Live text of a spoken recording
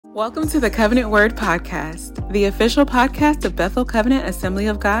Welcome to the Covenant Word Podcast, the official podcast of Bethel Covenant Assembly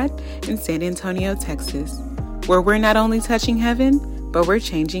of God in San Antonio, Texas, where we're not only touching heaven, but we're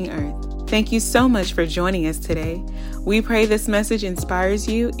changing earth. Thank you so much for joining us today. We pray this message inspires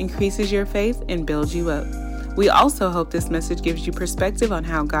you, increases your faith, and builds you up. We also hope this message gives you perspective on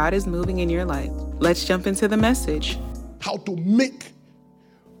how God is moving in your life. Let's jump into the message. How to make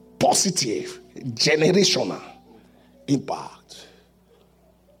positive, generational impact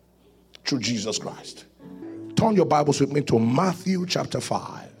through Jesus Christ. Turn your Bibles with me to Matthew chapter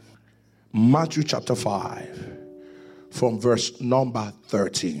 5. Matthew chapter 5, from verse number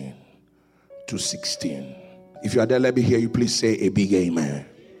 13 to 16. If you are there, let me hear you. Please say a big amen.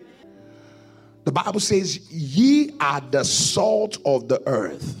 The Bible says, ye are the salt of the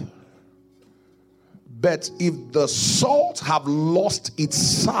earth. But if the salt have lost its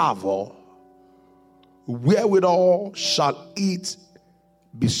savor, wherewithal shall it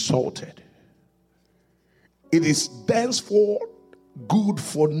be salted? It is thenceforth good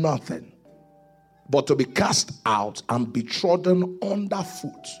for nothing, but to be cast out and be trodden under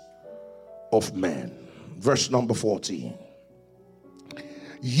foot of men. Verse number 14.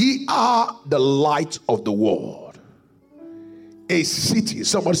 Ye are the light of the world. A city,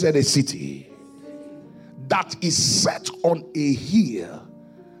 somebody said a city, that is set on a hill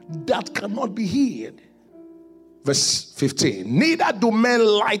that cannot be hid. Verse 15. Neither do men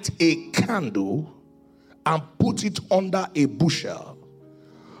light a candle and put it under a bushel,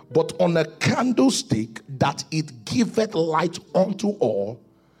 but on a candlestick, that it giveth light unto all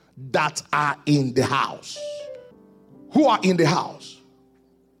that are in the house. Who are in the house?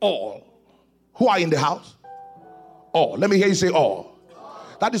 All. Who are in the house? All. Let me hear you say all.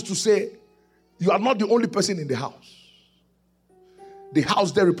 That is to say, you are not the only person in the house. The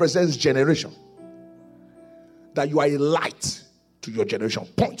house there represents generation. That you are a light to your generation.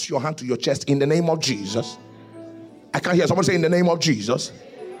 Point your hand to your chest in the name of Jesus. I can't hear someone say in the name of Jesus.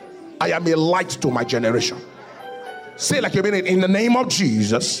 I am a light to my generation. Say like you mean it. In the name of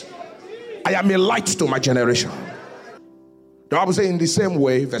Jesus, I am a light to my generation. The Bible says in the same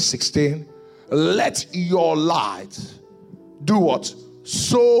way, verse 16, let your light do what?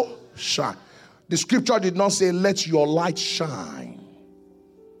 So shine. The scripture did not say let your light shine.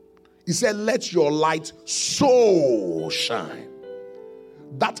 He said let your light so shine.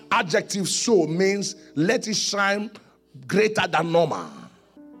 That adjective so means let it shine greater than normal.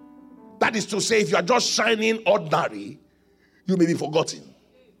 That is to say, if you are just shining ordinary, you may be forgotten.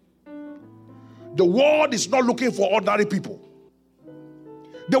 The world is not looking for ordinary people.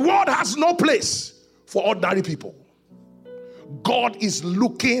 The world has no place for ordinary people. God is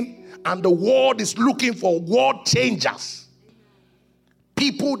looking, and the world is looking for world changers.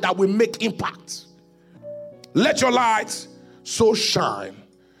 People that will make impact. Let your light so shine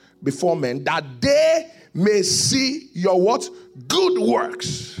before men that they may see your what? Good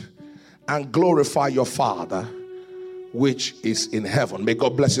works and glorify your Father which is in heaven. May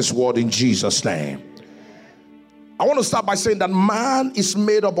God bless his word in Jesus' name. I want to start by saying that man is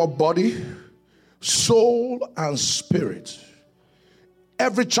made up of body, soul, and spirit.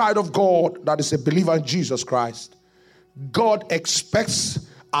 Every child of God that is a believer in Jesus Christ, God expects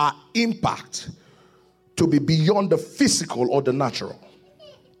our impact to be beyond the physical or the natural.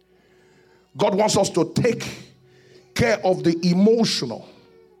 God wants us to take care of the emotional,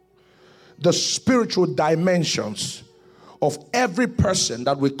 the spiritual dimensions of every person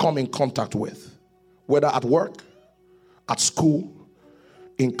that we come in contact with, whether at work, at school,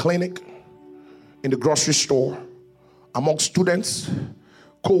 in clinic, in the grocery store, among students,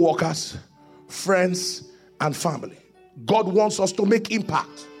 co-workers, friends, and family. God wants us to make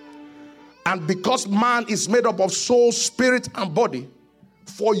impact. And because man is made up of soul, spirit, and body,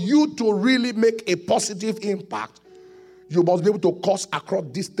 for you to really make a positive impact, you must be able to cross across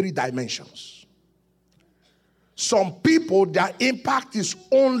these three dimensions. Some people, their impact is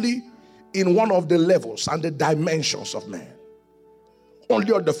only in one of the levels and the dimensions of man.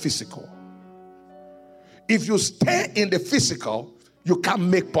 Only on the physical. If you stay in the physical, you can't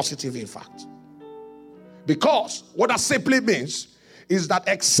make positive impact. Because what that simply means is that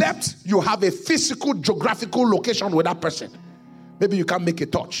except you have a physical geographical location with that person, maybe you can't make a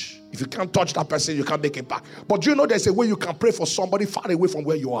touch. If you can't touch that person, you can't make impact. But you know there's a way you can pray for somebody far away from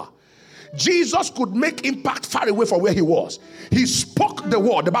where you are. Jesus could make impact far away from where he was. He spoke the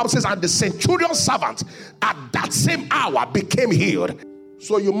word. The Bible says, and the centurion servant at that same hour became healed.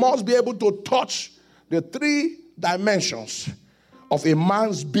 So you must be able to touch the three dimensions of a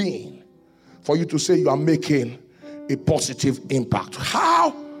man's being for you to say you are making a positive impact.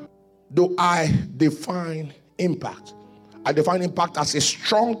 How do I define impact? I define impact as a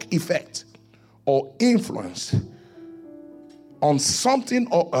strong effect or influence on something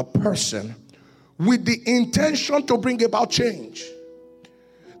or a person with the intention to bring about change.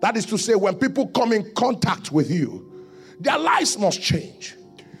 That is to say, when people come in contact with you, their lives must change.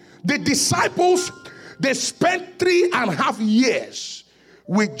 The disciples, they spent 3.5 years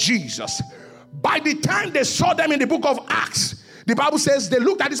with Jesus. By the time they saw them in the book of Acts, the Bible says they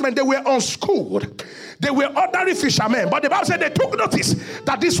looked at this man, they were unschooled. They were ordinary fishermen. But the Bible said they took notice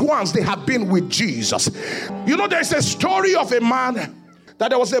that these ones, they have been with Jesus. You know, there's a story of a man, that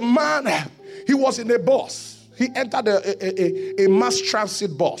there was a man, he was in a bus. He entered a mass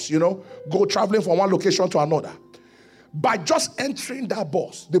transit bus, you know, go traveling from one location to another. By just entering that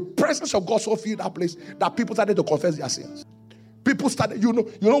bus, the presence of God so filled that place that people started to confess their sins. People started, you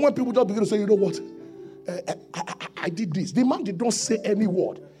know when people just begin to say, you know what, I did this. The man did not say any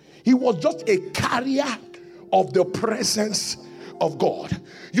word. He was just a carrier of the presence of God.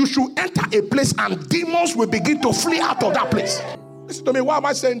 You should enter a place and demons will begin to flee out of that place. Listen to me, why am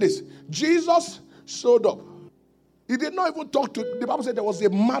I saying this? Jesus showed up. He did not even talk to, the Bible said there was a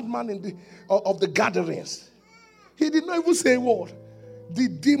madman of the gatherings. He did not even say a word. The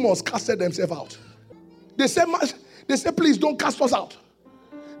demons casted themselves out. They said, please don't cast us out.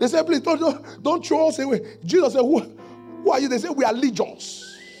 They said, please don't throw us away. Jesus said, who are you? They said, we are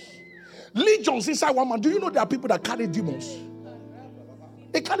legions. Legions inside one man. Do you know there are people that carry demons?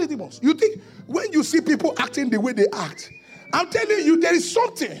 They carry demons. You think when you see people acting the way they act, I'm telling you, there is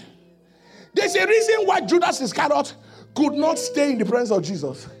something. There's a reason why Judas Iscariot could not stay in the presence of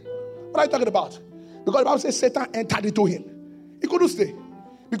Jesus. What are you talking about? Because the Bible says Satan entered into him. He couldn't stay.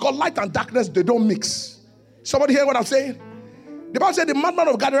 Because light and darkness, they don't mix. Somebody hear what I'm saying? The Bible said the madman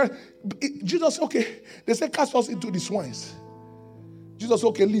of Gadara, Jesus, okay. They said cast us into the swines. Jesus,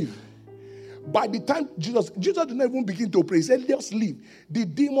 okay, leave. By the time Jesus did not even begin to pray. He said, let's leave. The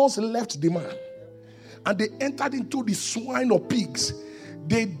demons left the man. And they entered into the swine or pigs.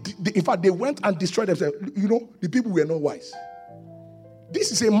 In fact, they went and destroyed themselves. You know, the people were not wise.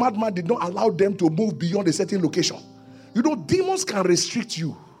 This is a madman did not allow them to move beyond a certain location. You know, demons can restrict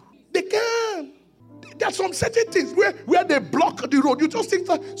you. They can. There are some certain things where they block the road. You just think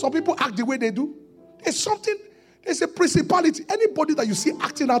that some people act the way they do. There's a principality. Anybody that you see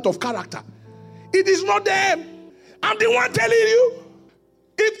acting out of character, it is not them. I'm the one telling you.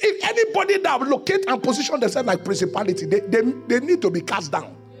 If anybody that locate and position themselves like principality, they need to be cast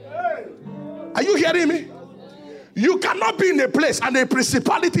down. Are you hearing me? You cannot be in a place and a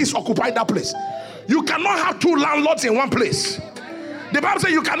principality is occupying that place. You cannot have two landlords in one place. The Bible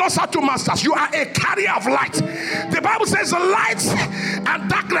says you cannot serve two masters. You are a carrier of light. The Bible says light and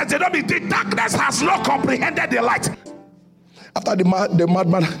darkness, the darkness has not comprehended the light. After the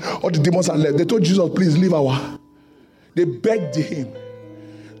madman or the demons had left, they told Jesus, please leave They begged him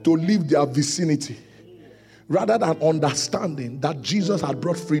to leave their vicinity rather than understanding that Jesus had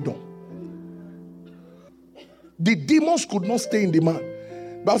brought freedom. The demons could not stay in the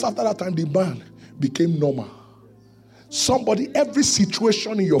man. But after that time, the man became normal. Every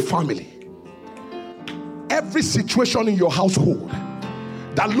situation in your family, every situation in your household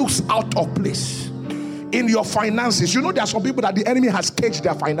that looks out of place, in your finances. You know, there are some people that the enemy has caged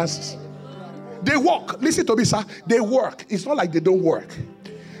their finances. They work. Listen to me, sir. They work. It's not like they don't work.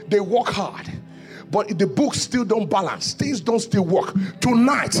 They work hard. But the books still don't balance. Things don't still work.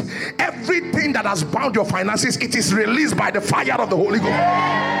 Tonight, everything that has bound your finances, it is released by the fire of the Holy Ghost.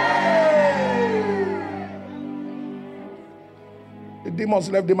 The demons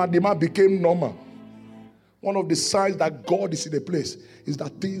left the man became normal. One of the signs that God is in a place is that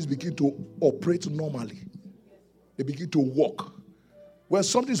things begin to operate normally. They begin to work. When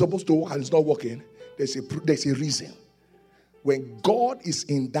something is supposed to work and it's not working, there's a reason. When God is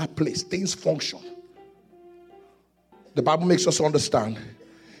in that place, things function. The Bible makes us understand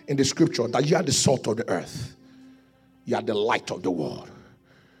in the scripture that you are the salt of the earth. You are the light of the world.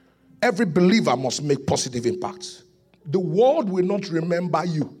 Every believer must make positive impacts. The world will not remember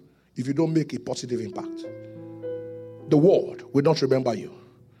you if you don't make a positive impact. The world will not remember you.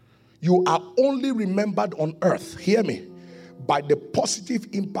 You are only remembered on earth, hear me, by the positive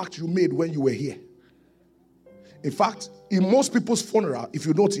impact you made when you were here. In fact, in most people's funeral, if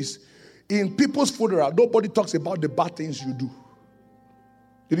you notice, in people's funeral, nobody talks about the bad things you do.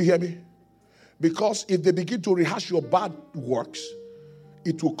 Did you hear me? Because if they begin to rehash your bad works,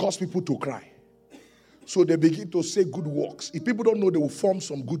 it will cause people to cry. So they begin to say good works. If people don't know, they will form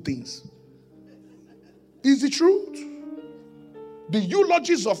some good things. Is the truth? The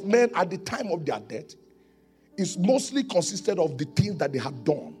eulogies of men at the time of their death is mostly consisted of the things that they have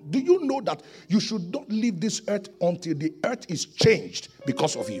done. Do you know that you should not leave this earth until the earth is changed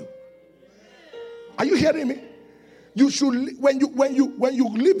because of you? Are you hearing me? You should, when you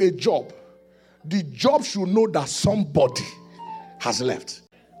leave a job, the job should know that somebody has left.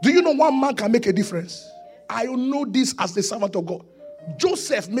 Do you know one man can make a difference? I know this as the servant of God.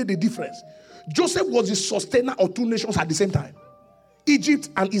 Joseph made a difference. Joseph was the sustainer of two nations at the same time, Egypt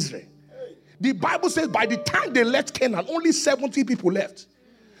and Israel. The Bible says by the time they left Canaan, only 70 people left.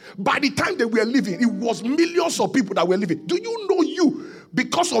 By the time they were living, it was millions of people that were living. Do you know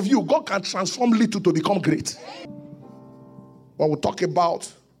because of you, God can transform little to become great? When we talk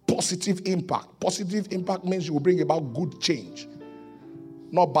about positive impact means you will bring about good change,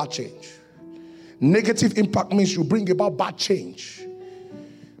 not bad change. Negative impact means you bring about bad change.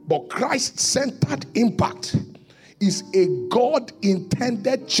 But Christ-centered impact is a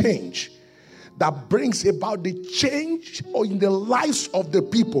God-intended change that brings about the change in the lives of the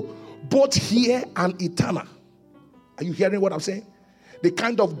people, both here and eternal. Are you hearing what I'm saying? The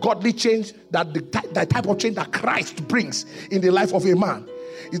kind of godly change, that the type of change that Christ brings in the life of a man,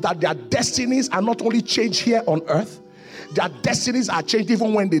 is that their destinies are not only changed here on earth, their destinies are changed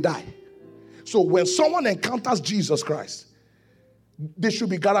even when they die. So when someone encounters Jesus Christ, they should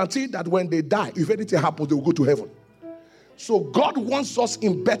be guaranteed that when they die, if anything happens, they will go to heaven. So God wants us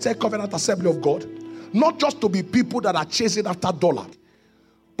in Bethel Covenant Assembly of God, not just to be people that are chasing after dollar,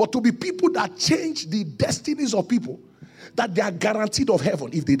 but to be people that change the destinies of people, that they are guaranteed of heaven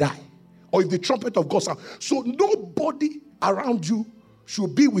if they die, or if the trumpet of God sounds. So nobody around you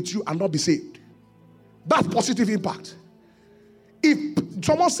should be with you and not be saved. That's positive impact. If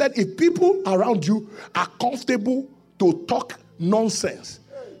someone said, if people around you are comfortable to talk nonsense,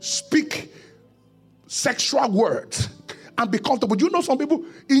 speak sexual words, and be comfortable. Do you know some people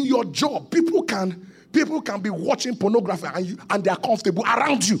in your job, people can be watching pornography and they are comfortable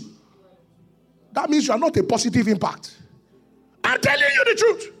around you? That means you are not a positive impact. I'm telling you the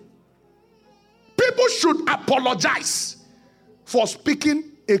truth. People should apologize for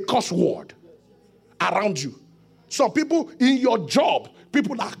speaking a curse word around you. Some people in your job,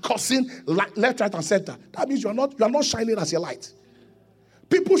 people are cursing left, right, and center. That means you are not shining as a light.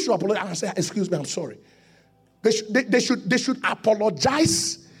 People should apologize and say, excuse me, I'm sorry. They should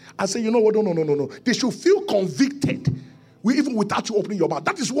apologize and say, you know what, no. They should feel convicted even without you opening your mouth.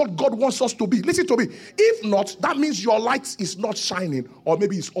 That is what God wants us to be. Listen to me. If not, that means your light is not shining, or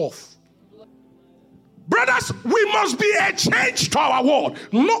maybe it's off. Brothers, we must be a change to our world.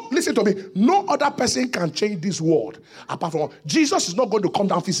 No, listen to me. No other person can change this world apart from Jesus. Is not going to come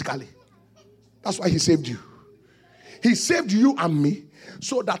down physically. That's why he saved you. He saved you and me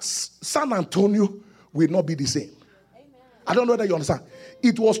so that San Antonio will not be the same. Amen. I don't know whether you understand.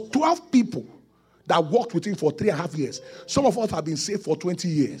 It was 12 people that walked with him for 3.5 years. Some of us have been saved for 20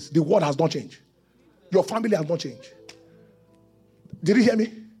 years. The world has not changed. Your family has not changed. Did you hear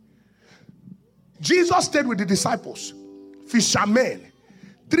me? Jesus stayed with the disciples, fishermen,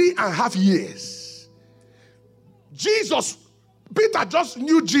 3.5 years. Peter just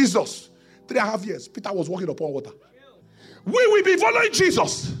knew Jesus. 3.5 years. Peter was walking upon water. We will be following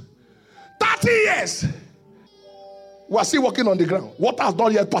Jesus. 30 years. We are still walking on the ground. Water has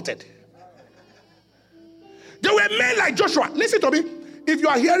not yet parted. There were men like Joshua. Listen to me. If you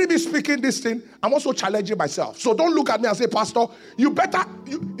are hearing me speaking this thing, I'm also challenging myself. So don't look at me and say, Pastor,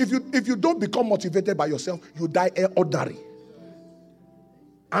 if you don't become motivated by yourself, you die ordinary.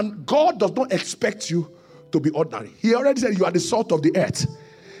 And God does not expect you to be ordinary. He already said you are the salt of the earth.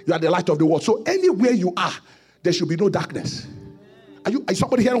 You are the light of the world. So anywhere you are, there should be no darkness. Are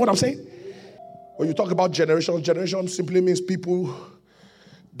somebody hearing what I'm saying? When you talk about generation simply means people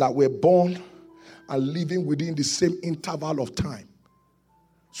that were born and living within the same interval of time.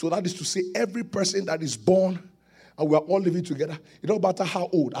 So that is to say, every person that is born and we are all living together, it don't matter how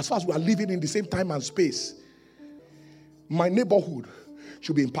old, as far as we are living in the same time and space, my neighborhood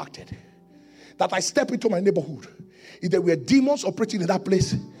should be impacted. That I step into my neighborhood, if there were demons operating in that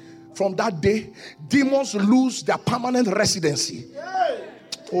place, from that day, demons lose their permanent residency.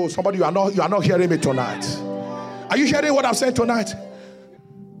 Oh, somebody, you are not hearing me tonight. Are you hearing what I'm saying tonight?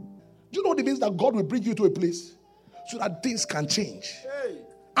 Do you know what it means that God will bring you to a place so that things can change?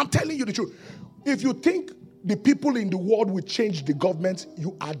 I'm telling you the truth. If you think the people in the world will change the government,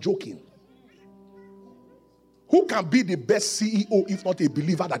 you are joking. Who can be the best CEO if not a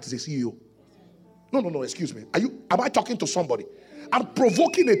believer that is a CEO? No, excuse me. Am I talking to somebody? I'm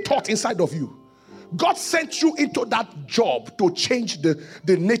provoking a thought inside of you. God sent you into that job to change the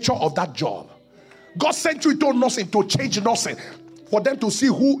nature of that job. God sent you into nursing to change nursing, for them to see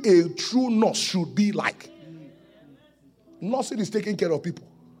who a true nurse should be like. Nursing is taking care of people.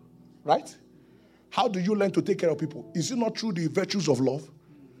 Right? How do you learn to take care of people? Is it not through the virtues of love?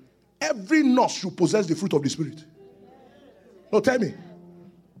 Every nurse should possess the fruit of the Spirit. No, tell me.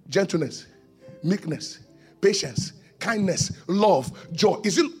 Gentleness, meekness, patience, kindness, love, joy. Are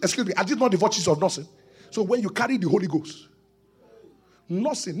these not the virtues of nursing? So when you carry the Holy Ghost,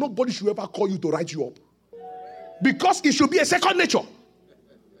 nursing, nobody should ever call you to write you up. Because it should be a second nature.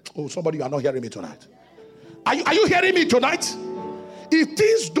 Oh, somebody, you are not hearing me tonight. Are you hearing me tonight? If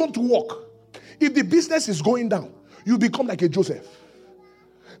things don't work, if the business is going down, you become like a Joseph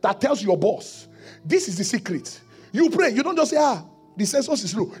that tells your boss, this is the secret. You pray. You don't just say, the census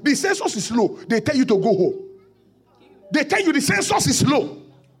is low. The census is low. They tell you to go home. They tell you the census is low.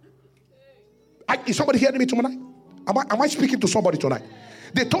 Is somebody hearing me tonight? Am I speaking to somebody tonight?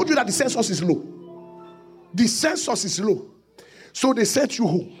 They told you that the census is low. The census is low. So they sent you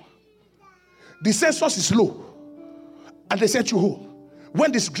home. The census is low. And they sent you home.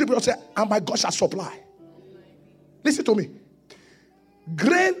 When the scripture said, and my God shall supply. Listen to me.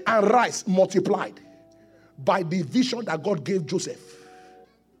 Grain and rice multiplied by the vision that God gave Joseph.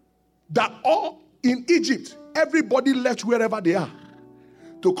 That all in Egypt, everybody left wherever they are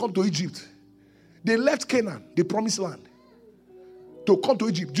to come to Egypt. They left Canaan, the promised land, to come to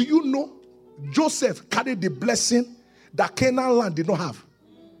Egypt. Do you know Joseph carried the blessing that Canaan land did not have?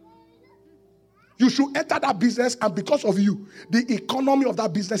 You should enter that business, and because of you, the economy of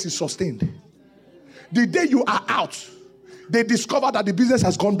that business is sustained. The day you are out, they discover that the business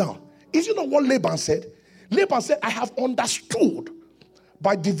has gone down. Is you know what Laban said? Laban said, I have understood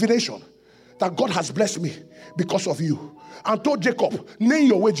by divination that God has blessed me because of you. And told Jacob, name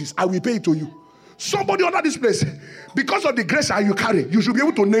your wages, I will pay it to you. Somebody under this place, because of the grace that you carry, you should be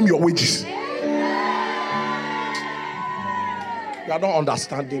able to name your wages. You are not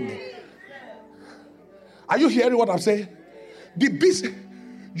understanding me. Are you hearing what I'm saying? The business,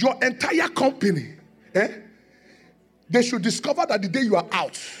 your entire company, they should discover that the day you are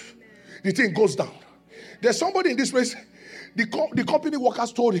out, the thing goes down. There's somebody in this place, the company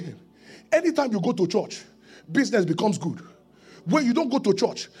workers told him, anytime you go to church, business becomes good. When you don't go to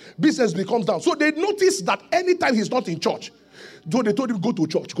church, business becomes down. So they noticed that anytime he's not in church, though they told him, go to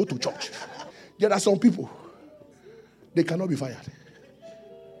church, go to church. There are some people, they cannot be fired.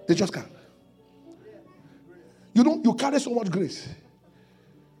 They just can't. You carry so much grace.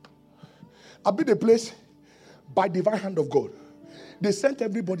 I've been a place by divine hand of God. They sent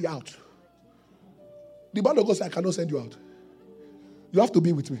everybody out. The man of God said, I cannot send you out. You have to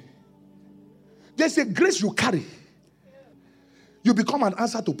be with me. There's a grace you carry. You become an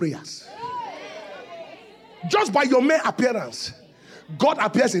answer to prayers. Just by your mere appearance, God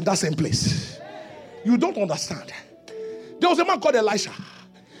appears in that same place. You don't understand. There was a man called Elisha.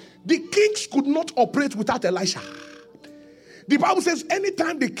 The kings could not operate without Elisha. The Bible says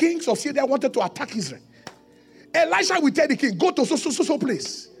anytime the kings of Syria wanted to attack Israel, Elisha would tell the king, go to so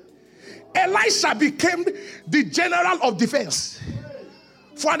place. Elisha became the general of defense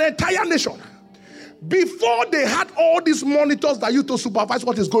for an entire nation. Before they had all these monitors that used to supervise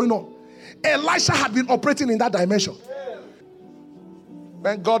what is going on, Elisha had been operating in that dimension.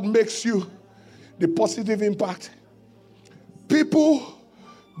 When God makes you the positive impact, people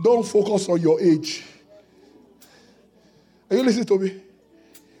don't focus on your age. Are you listening to me?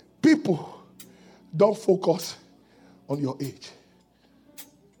 People don't focus on your age.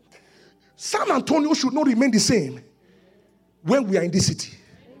 San Antonio should not remain the same when we are in this city.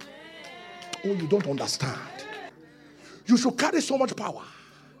 Oh, you don't understand. You should carry so much power.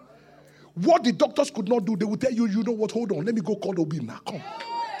 What the doctors could not do, they will tell you, you know what, hold on, let me go call Obi now.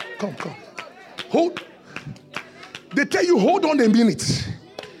 Come. Hold. They tell you, hold on a minute.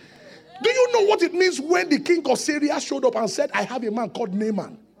 Do you know what it means when the king of Syria showed up and said, I have a man called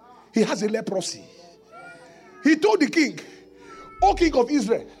Naaman. He has a leprosy. He told the king, O king of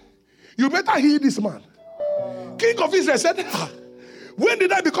Israel, you better heal this man. King of Israel said, when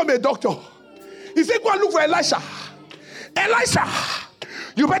did I become a doctor? He said, go and look for Elisha. Elisha,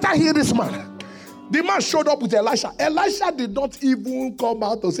 you better heal this man. The man showed up with Elisha. Elisha did not even come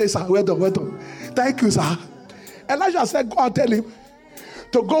out to say, sir, wait on. Thank you, sir. Elisha said, go and tell him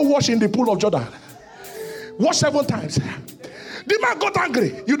to go wash in the pool of Jordan. Wash 7 times. The man got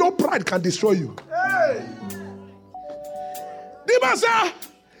angry. You know pride can destroy you. Hey. The man said,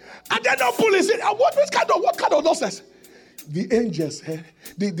 and then the police said, what kind of nonsense? The angels,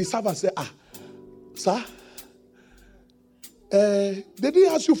 the servant said, sir, they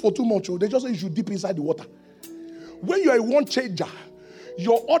didn't ask you for too much. They just said you should dip inside the water. When you are a one changer,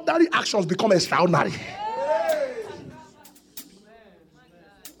 your ordinary actions become extraordinary.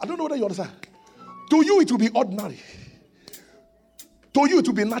 I don't know whether you understand. To you, it will be ordinary. To you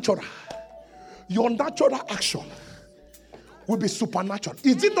to be natural, your natural action will be supernatural.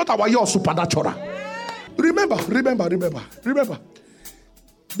 Is it not our year of supernatural? Remember.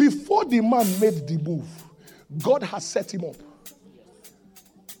 Before the man made the move, God has set him up.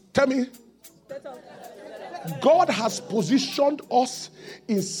 Tell me. God has positioned us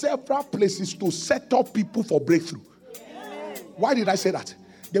in several places to set up people for breakthrough. Why did I say that?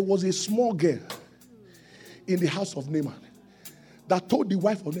 There was a small girl in the house of Naaman that told the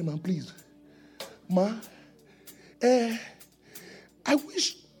wife of Naaman, please, ma, I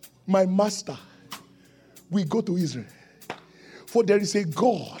wish my master will go to Israel. For there is a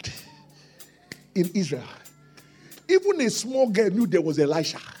God in Israel. Even a small girl knew there was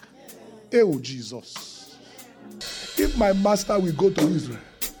Elisha. Oh, Jesus. If my master will go to Israel,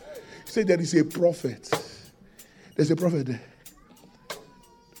 he said there is a prophet. There's a prophet there.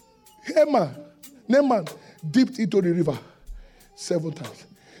 Naaman dipped into the river 7 times.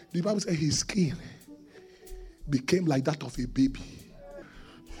 The Bible says his skin became like that of a baby.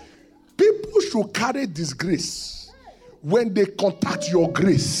 People should carry disgrace when they contact your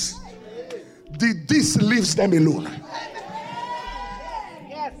grace. This leaves them alone.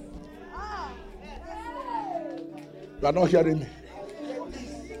 You are not hearing me.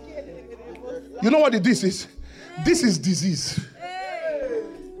 You know what this is? This is disease.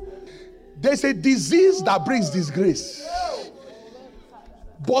 There's a disease that brings disgrace.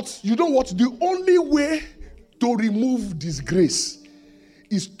 But you know what? The only way to remove disgrace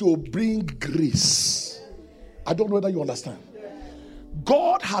is to bring grace. I don't know whether you understand.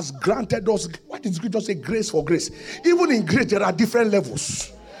 God has granted us, what did Scripture say? Grace for grace. Even in grace, there are different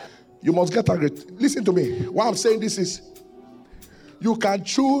levels. You must get angry. Listen to me. Why I'm saying this is, you can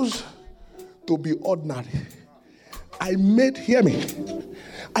choose to be ordinary. Hear me.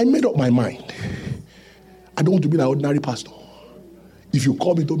 I made up my mind. I don't want to be an ordinary pastor. If you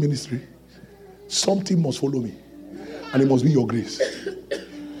call me to ministry, something must follow me. And it must be your grace.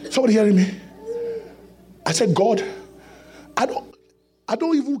 Somebody hearing me? I said, God, I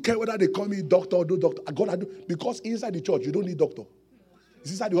don't even care whether they call me doctor or no doctor. God, I do, because inside the church, you don't need doctor.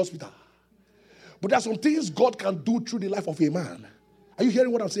 It's inside the hospital. But there are some things God can do through the life of a man. Are you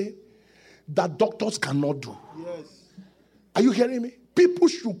hearing what I'm saying? That doctors cannot do. Yes. Are you hearing me? People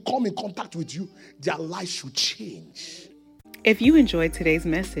should come in contact with you. Their lives should change. If you enjoyed today's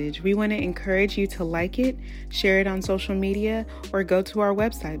message, we want to encourage you to like it, share it on social media, or go to our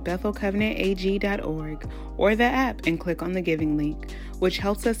website, bethelcovenantag.org, or the app and click on the giving link, which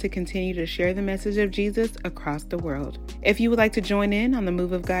helps us to continue to share the message of Jesus across the world. If you would like to join in on the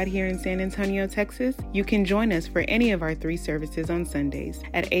move of God here in San Antonio, Texas, you can join us for any of our 3 services on Sundays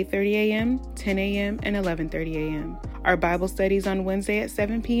at 8:30 a.m., 10 a.m., and 11:30 a.m., our Bible studies on Wednesday at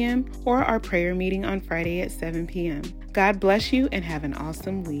 7 p.m., or our prayer meeting on Friday at 7 p.m. God bless you and have an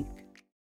awesome week.